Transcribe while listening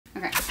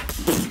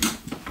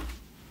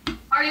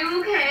Are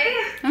you okay?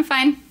 I'm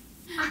fine.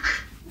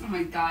 Oh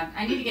my god,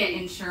 I need to get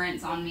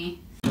insurance on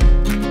me.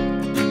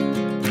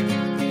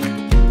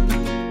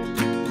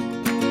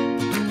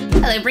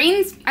 Hello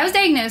brains! I was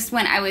diagnosed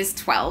when I was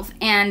 12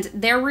 and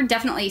there were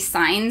definitely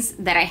signs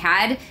that I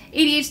had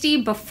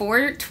ADHD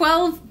before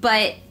 12,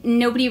 but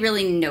nobody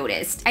really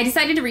noticed. I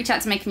decided to reach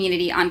out to my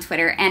community on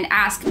Twitter and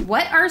ask,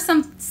 what are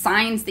some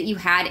signs that you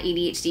had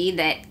ADHD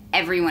that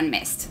everyone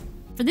missed?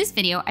 For this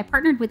video, I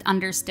partnered with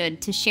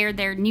Understood to share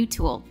their new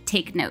tool,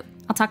 Take Note.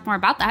 I'll talk more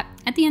about that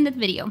at the end of the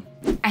video.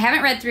 I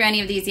haven't read through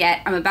any of these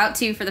yet. I'm about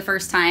to for the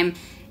first time,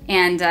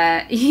 and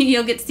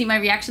you'll get to see my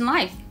reaction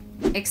live.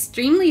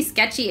 Extremely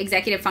sketchy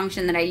executive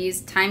function that I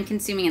use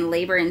time-consuming and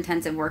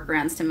labor-intensive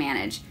workarounds to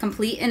manage.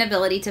 Complete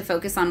inability to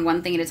focus on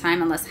one thing at a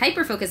time unless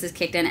hyperfocus is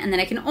kicked in, and then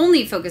I can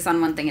only focus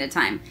on one thing at a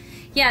time.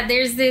 Yeah,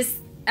 there's this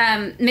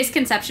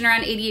misconception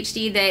around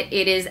ADHD that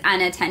it is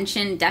an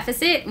attention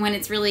deficit when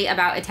it's really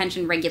about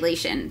attention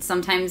regulation.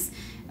 Sometimes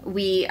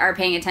we are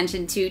paying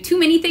attention to too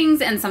many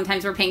things, and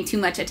sometimes we're paying too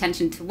much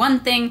attention to one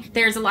thing.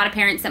 There's a lot of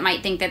parents that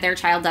might think that their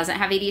child doesn't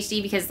have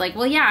ADHD because, like,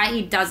 well, yeah,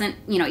 he doesn't,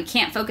 you know, he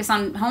can't focus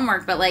on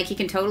homework, but like he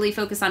can totally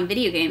focus on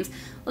video games.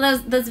 Well,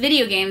 those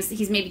video games,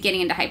 he's maybe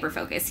getting into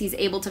hyperfocus. He's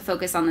able to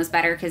focus on those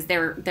better because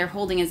they're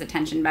holding his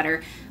attention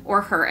better,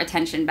 or her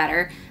attention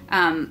better,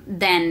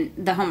 than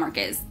the homework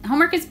is.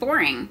 Homework is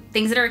boring.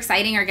 Things that are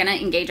exciting are gonna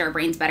engage our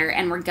brains better,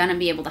 and we're gonna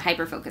be able to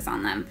hyperfocus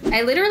on them.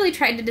 I literally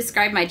tried to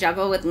describe my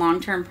juggle with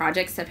long-term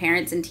projects to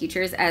parents and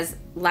teachers as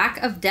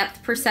lack of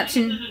depth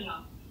perception. No.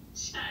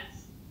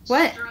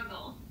 What?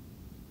 Struggle.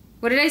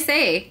 What did I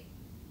say?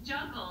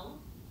 Juggle.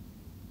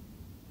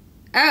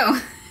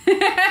 Oh.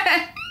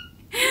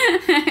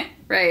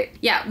 Right.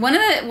 Yeah. One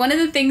of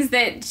the things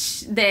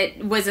that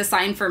was a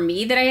sign for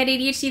me that I had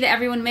ADHD that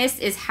everyone missed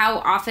is how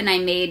often I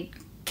made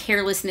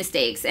careless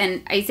mistakes.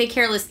 And I say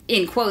careless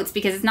in quotes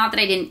because it's not that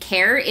I didn't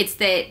care. It's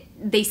that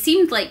they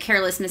seemed like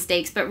careless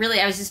mistakes, but really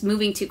I was just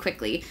moving too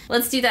quickly.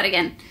 Let's do that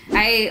again.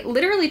 I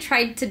literally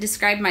tried to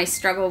describe my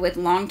struggle with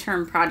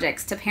long-term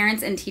projects to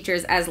parents and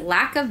teachers as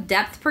lack of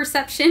depth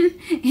perception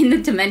in the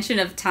dimension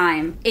of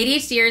time.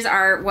 ADHDers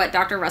are what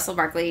Dr. Russell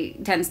Barkley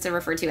tends to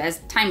refer to as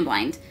time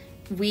blind.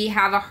 We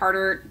have a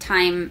harder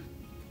time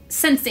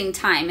sensing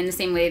time in the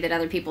same way that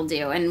other people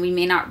do, and we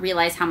may not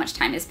realize how much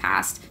time has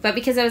passed. But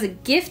because I was a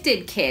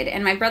gifted kid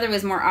and my brother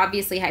was more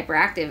obviously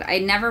hyperactive, I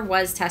never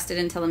was tested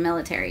until the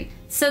military.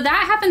 So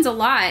that happens a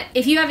lot.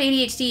 If you have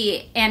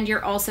ADHD and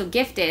you're also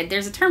gifted,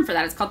 there's a term for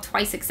that. It's called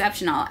twice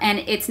exceptional, and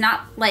it's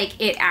not like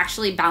it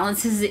actually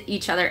balances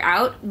each other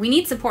out. We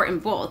need support in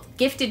both.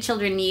 Gifted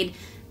children need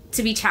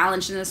to be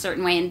challenged in a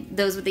certain way, and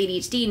those with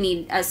ADHD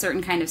need a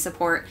certain kind of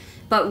support.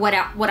 But what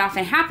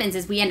often happens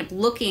is we end up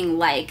looking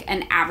like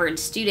an average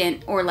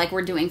student, or like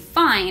we're doing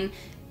fine,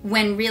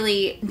 when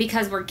really,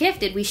 because we're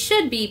gifted, we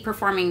should be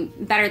performing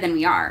better than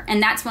we are.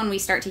 And that's when we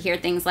start to hear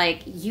things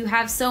like, you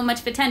have so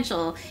much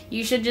potential,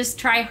 you should just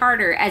try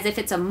harder, as if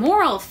it's a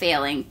moral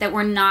failing that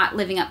we're not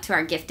living up to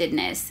our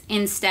giftedness,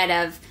 instead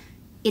of,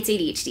 it's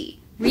ADHD.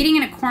 Reading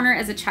in a corner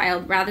as a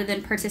child rather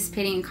than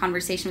participating in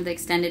conversation with the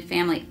extended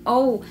family.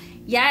 Oh,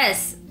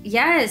 yes,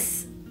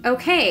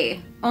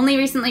 okay. Only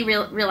recently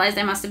realized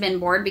I must have been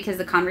bored because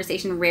the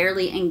conversation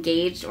rarely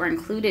engaged or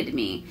included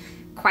me.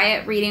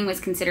 Quiet reading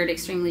was considered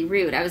extremely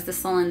rude. I was the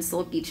sullen,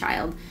 sulky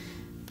child.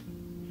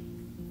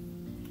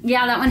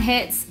 Yeah, that one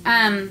hits.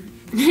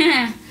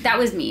 That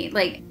was me.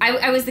 Like,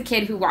 I was the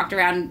kid who walked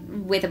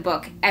around with a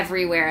book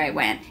everywhere I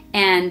went.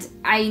 And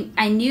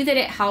I knew that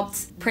it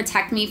helped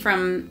protect me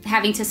from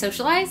having to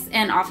socialize,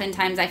 and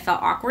oftentimes I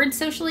felt awkward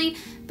socially.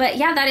 But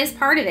yeah, that is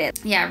part of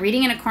it. Yeah,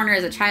 reading in a corner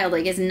as a child,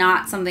 like, is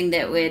not something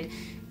that would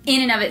in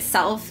and of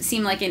itself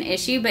seem like an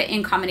issue, but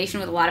in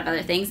combination with a lot of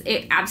other things,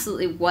 it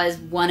absolutely was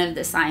one of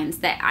the signs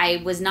that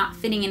I was not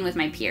fitting in with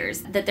my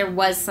peers, that there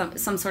was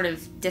some sort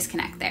of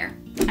disconnect there.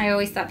 I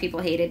always thought people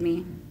hated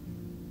me.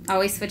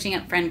 Always switching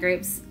up friend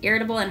groups,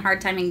 irritable and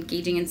hard time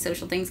engaging in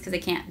social things because I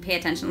can't pay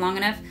attention long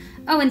enough.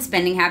 Oh, and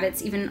spending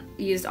habits, even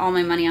used all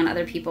my money on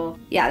other people.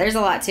 Yeah, there's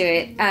a lot to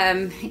it.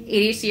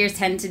 ADHDers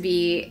tend to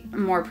be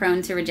more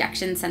prone to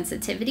rejection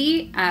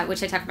sensitivity,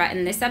 which I talk about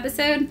in this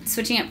episode.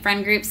 Switching up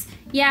friend groups.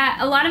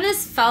 Yeah, a lot of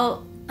us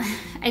felt,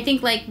 I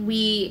think, like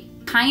we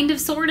kind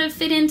of sort of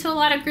fit into a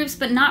lot of groups,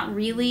 but not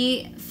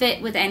really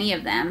fit with any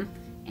of them.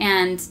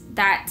 And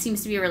that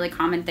seems to be a really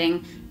common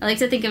thing. I like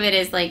to think of it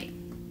as like,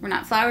 we're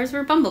not flowers,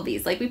 we're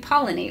bumblebees. Like, we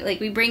pollinate. Like,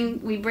 we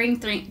bring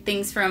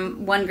things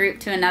from one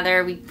group to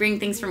another. We bring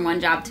things from one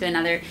job to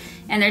another.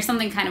 And there's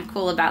something kind of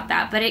cool about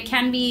that. But it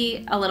can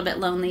be a little bit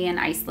lonely and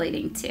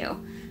isolating,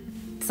 too.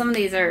 Some of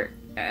these are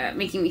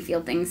making me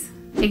feel things.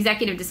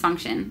 Executive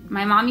dysfunction.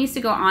 My mom used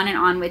to go on and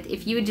on with,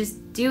 if you would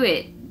just do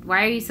it,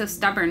 why are you so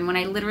stubborn? When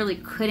I literally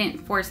couldn't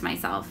force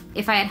myself.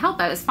 If I had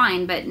help, I was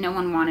fine, but no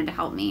one wanted to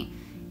help me.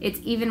 It's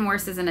even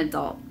worse as an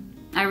adult.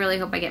 I really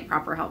hope I get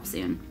proper help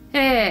soon.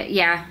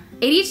 Yeah.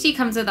 ADHD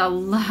comes with a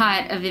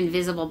lot of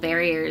invisible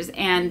barriers,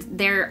 and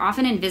they're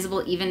often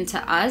invisible even to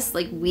us.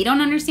 Like, we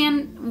don't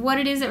understand what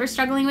it is that we're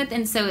struggling with,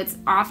 and so it's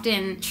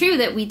often true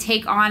that we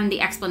take on the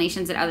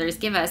explanations that others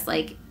give us,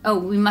 like, oh,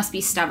 we must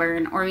be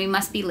stubborn, or we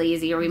must be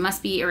lazy, or we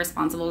must be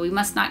irresponsible, we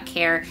must not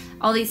care.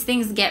 All these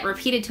things get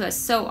repeated to us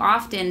so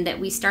often that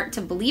we start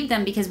to believe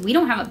them because we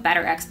don't have a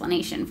better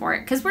explanation for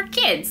it, because we're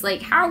kids.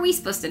 Like, how are we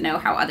supposed to know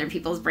how other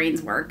people's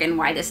brains work and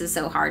why this is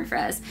so hard for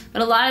us?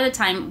 But a lot of the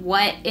time,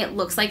 what it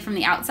looks like from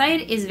the outside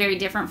is very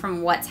different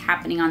from what's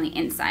happening on the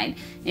inside.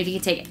 And if you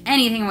can take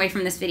anything away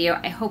from this video,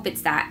 I hope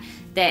it's that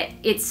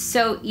it's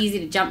so easy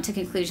to jump to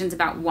conclusions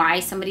about why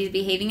somebody's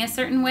behaving a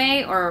certain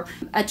way, or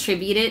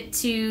attribute it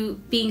to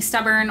being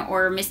stubborn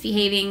or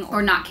misbehaving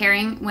or not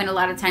caring, when a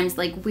lot of times,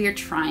 like, we're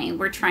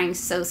trying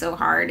so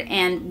hard,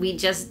 and we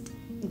just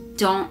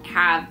don't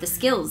have the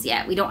skills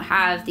yet. We don't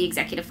have the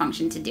executive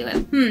function to do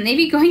it.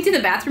 Maybe going to the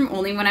bathroom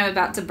only when I'm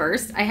about to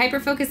burst. I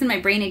hyperfocus and my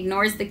brain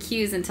ignores the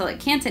cues until it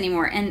can't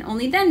anymore, and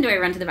only then do I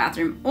run to the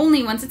bathroom,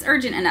 only once it's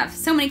urgent enough.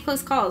 So many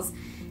close calls.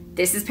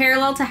 This is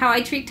parallel to how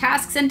I treat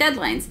tasks and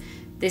deadlines.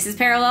 This is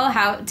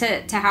parallel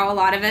to how a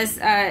lot of us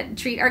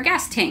treat our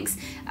gas tanks.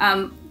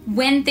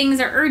 When things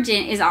are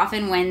urgent is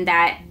often when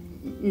that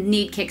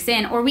need kicks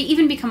in, or we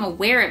even become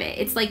aware of it.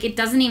 It's like it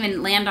doesn't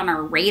even land on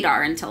our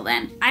radar until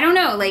then. I don't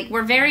know, like,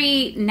 we're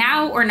very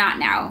now or not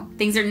now.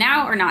 Things are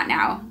now or not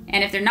now.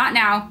 And if they're not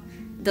now,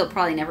 they'll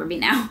probably never be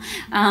now.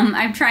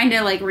 I'm trying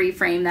to, like,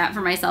 reframe that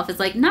for myself. It's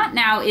like, not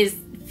now is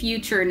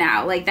future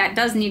now. Like, that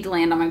does need to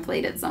land on my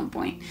plate at some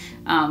point.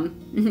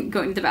 Going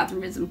to the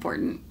bathroom is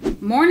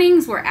important.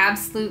 Mornings were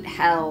absolute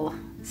hell.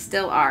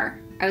 Still are.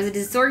 I was a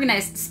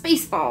disorganized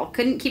spaceball.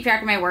 Couldn't keep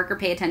track of my work or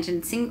pay attention.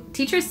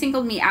 Teachers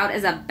singled me out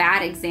as a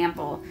bad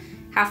example.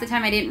 Half the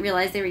time I didn't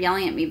realize they were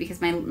yelling at me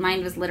because my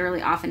mind was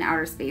literally off in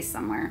outer space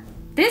somewhere.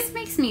 This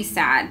makes me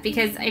sad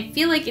because I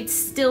feel like it's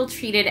still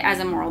treated as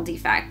a moral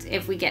defect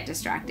if we get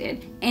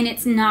distracted. And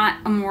it's not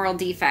a moral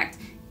defect.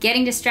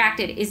 Getting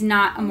distracted is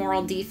not a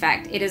moral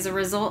defect. It is a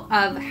result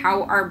of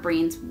how our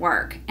brains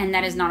work, and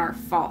that is not our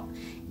fault.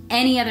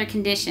 Any other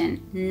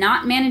condition,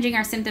 not managing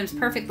our symptoms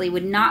perfectly,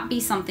 would not be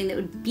something that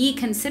would be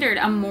considered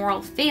a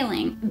moral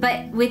failing.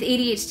 But with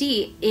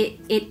ADHD,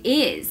 it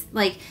is.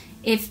 Like,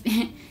 if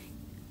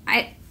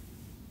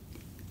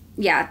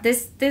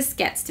this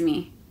gets to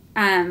me.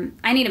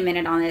 I need a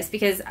minute on this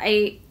because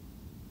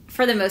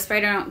for the most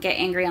part, I don't get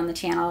angry on the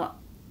channel,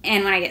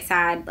 and when I get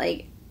sad,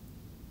 like,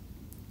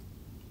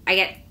 I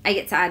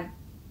get sad.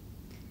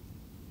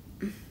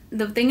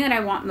 The thing that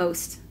I want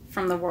most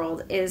from the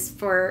world is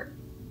for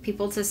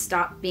people to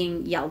stop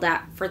being yelled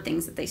at for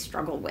things that they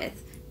struggle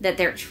with, that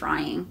they're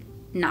trying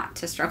not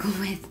to struggle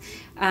with.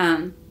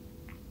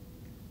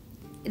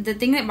 The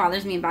thing that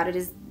bothers me about it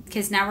is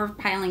because now we're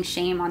piling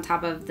shame on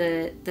top of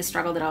the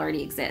struggle that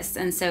already exists.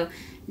 And so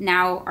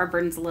now our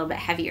burden's a little bit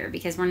heavier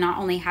because we're not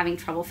only having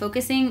trouble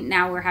focusing,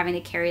 now we're having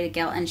to carry the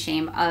guilt and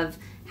shame of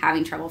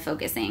having trouble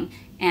focusing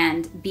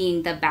and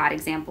being the bad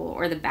example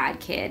or the bad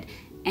kid.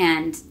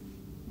 And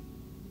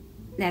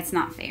that's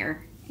not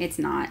fair. It's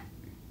not.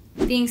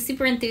 Being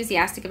super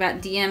enthusiastic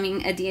about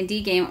DMing a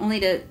D&D game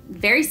only to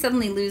very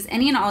suddenly lose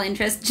any and all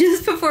interest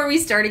just before we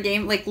start a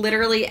game, like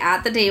literally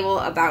at the table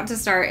about to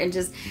start, and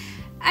just,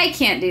 I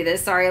can't do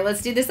this, sorry,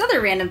 let's do this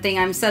other random thing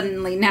I'm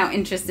suddenly now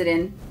interested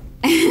in.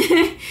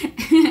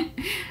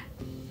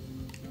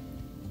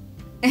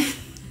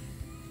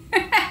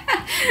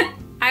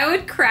 I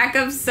would crack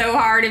up so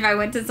hard if I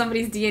went to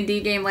somebody's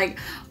D&D game, like,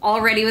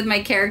 already with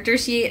my character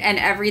sheet and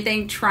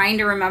everything, trying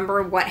to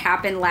remember what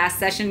happened last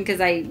session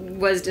because I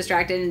was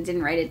distracted and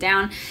didn't write it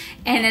down.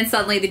 And then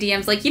suddenly the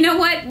DM's like, you know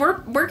what?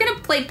 We're gonna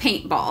play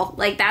paintball.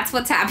 Like, that's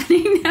what's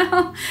happening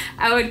now.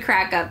 I would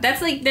crack up.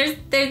 That's like,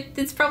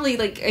 it's probably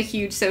like a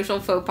huge social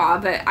faux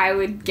pas, but I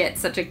would get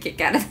such a kick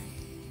out of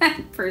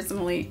that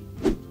personally.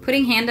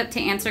 Putting hand up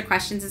to answer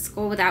questions at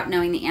school without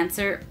knowing the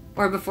answer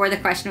or before the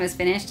question was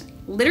finished.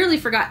 Literally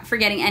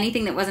forgetting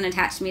anything that wasn't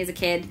attached to me as a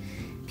kid.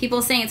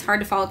 People saying it's hard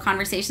to follow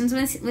conversations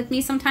with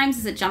me sometimes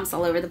as it jumps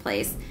all over the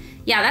place.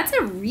 Yeah, that's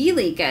a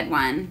really good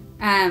one.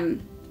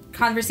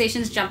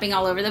 Conversations jumping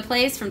all over the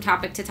place from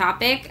topic to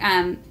topic.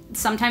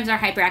 Sometimes our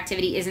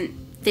hyperactivity isn't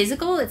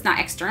physical, it's not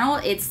external,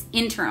 it's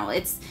internal.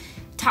 It's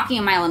talking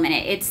a mile a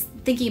minute. It's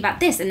thinking about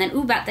this and then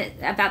ooh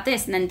about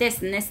this and then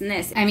this and this and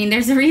this. I mean,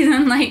 there's a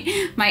reason like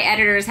my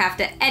editors have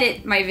to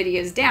edit my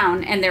videos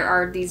down and there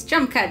are these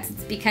jump cuts.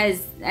 It's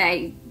because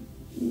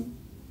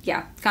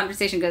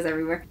conversation goes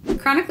everywhere.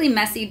 Chronically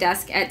messy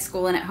desk at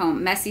school and at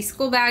home. Messy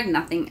school bag.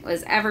 Nothing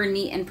was ever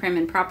neat and prim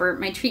and proper.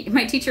 My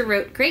teacher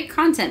wrote, great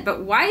content,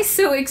 but why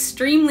so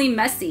extremely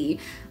messy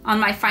on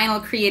my final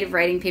creative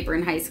writing paper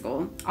in high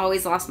school.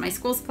 Always lost my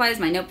school supplies,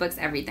 my notebooks,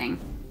 everything.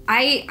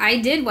 I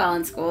did well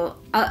in school.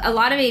 A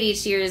lot of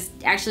ADHDers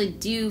actually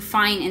do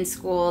fine in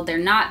school. They're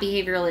not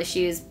behavioral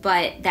issues,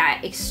 but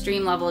that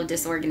extreme level of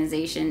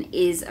disorganization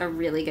is a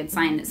really good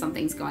sign that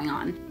something's going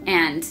on.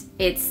 And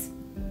it's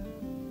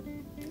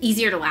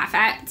easier to laugh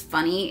at. It's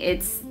funny.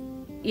 It's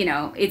you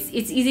know, it's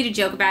easy to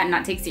joke about and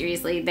not take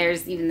seriously.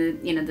 There's even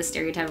the, you know, the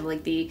stereotype of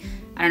like the,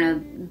 I don't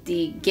know,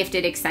 the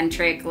gifted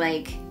eccentric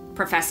like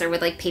professor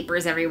with like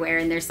papers everywhere,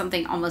 and there's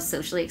something almost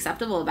socially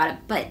acceptable about it.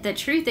 But the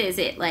truth is,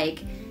 it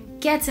like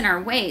gets in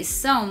our way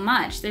so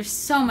much. There's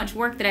so much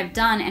work that I've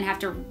done and have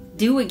to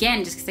do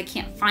again just because I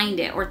can't find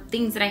it, or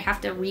things that I have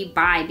to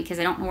rebuy because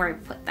I don't know where I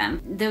put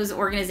them. Those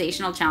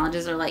organizational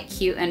challenges are like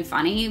cute and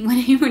funny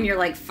when you're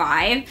like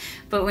 5,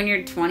 but when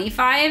you're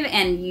 25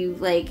 and you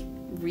like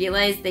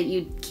realize that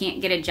you can't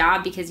get a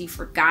job because you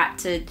forgot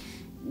to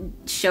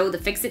show the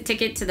fix-it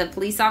ticket to the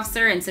police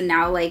officer, and so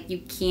now like you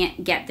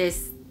can't get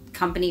this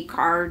company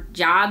car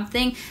job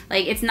thing,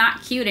 like it's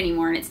not cute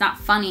anymore and it's not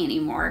funny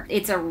anymore.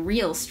 It's a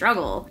real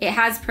struggle. It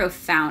has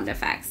profound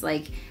effects.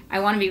 Like, I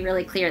want to be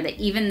really clear that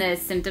even the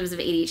symptoms of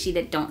ADHD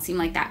that don't seem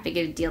like that big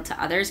of a deal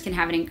to others can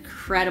have an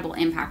incredible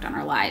impact on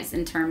our lives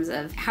in terms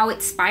of how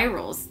it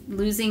spirals.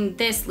 Losing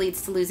this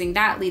leads to losing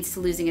that, leads to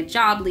losing a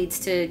job, leads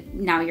to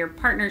now your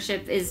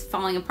partnership is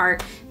falling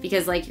apart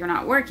because like you're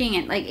not working,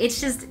 and like it's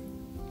just,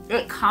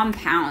 it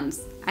compounds.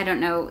 I don't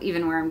know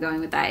even where I'm going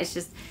with that. It's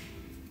just,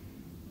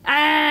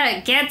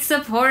 get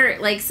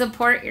support. Like,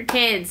 support your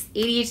kids.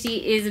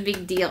 ADHD is a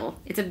big deal.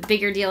 It's a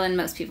bigger deal than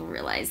most people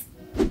realize.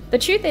 The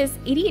truth is,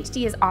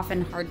 ADHD is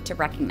often hard to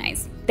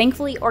recognize.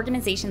 Thankfully,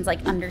 organizations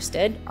like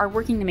Understood are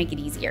working to make it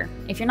easier.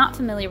 If you're not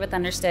familiar with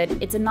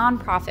Understood, it's a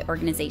nonprofit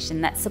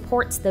organization that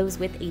supports those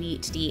with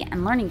ADHD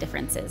and learning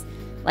differences,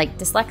 like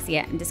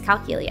dyslexia and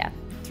dyscalculia,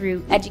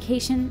 through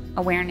education,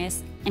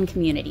 awareness, and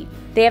community.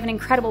 They have an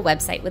incredible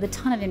website with a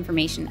ton of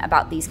information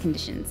about these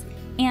conditions,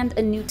 and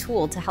a new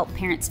tool to help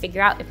parents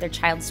figure out if their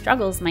child's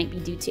struggles might be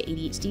due to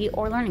ADHD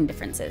or learning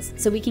differences,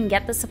 so we can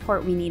get the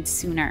support we need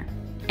sooner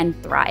and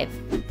thrive.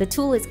 The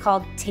tool is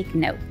called Take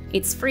Note.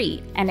 It's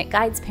free, and it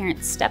guides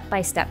parents step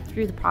by step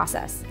through the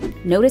process.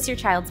 Notice your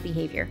child's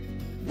behavior,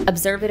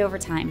 observe it over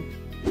time,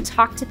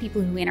 talk to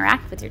people who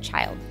interact with your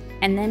child,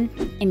 and then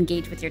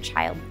engage with your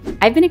child.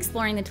 I've been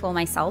exploring the tool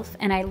myself,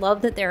 and I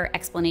love that there are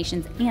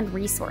explanations and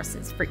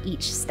resources for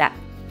each step.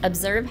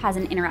 Observe has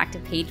an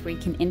interactive page where you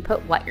can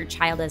input what your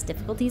child has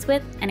difficulties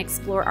with and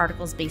explore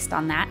articles based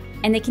on that.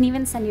 And they can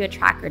even send you a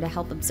tracker to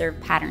help observe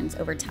patterns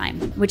over time,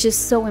 which is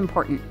so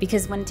important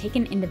because when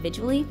taken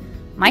individually,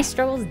 my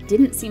struggles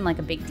didn't seem like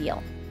a big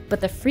deal, but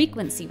the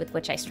frequency with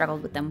which I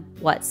struggled with them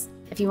was.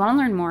 If you want to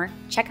learn more,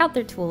 check out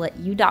their tool at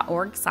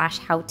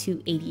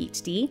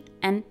u.org/howtoadhd,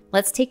 and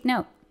let's take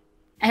note.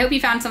 I hope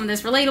you found some of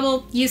this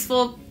relatable,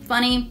 useful,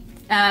 funny,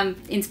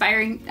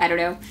 inspiring, I don't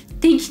know.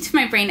 Thank you to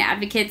my brain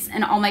advocates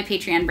and all my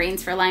Patreon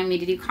brains for allowing me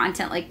to do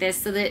content like this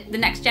so that the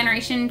next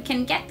generation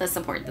can get the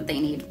support that they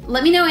need.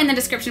 Let me know in the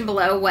description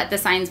below what the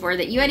signs were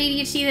that you had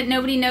ADHD that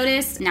nobody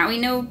noticed. Now we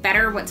know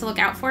better what to look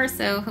out for,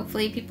 so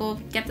hopefully people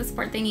get the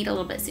support they need a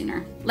little bit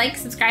sooner. Like,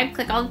 subscribe,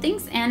 click all the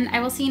things, and I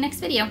will see you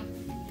next video.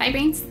 Bye,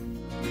 brains.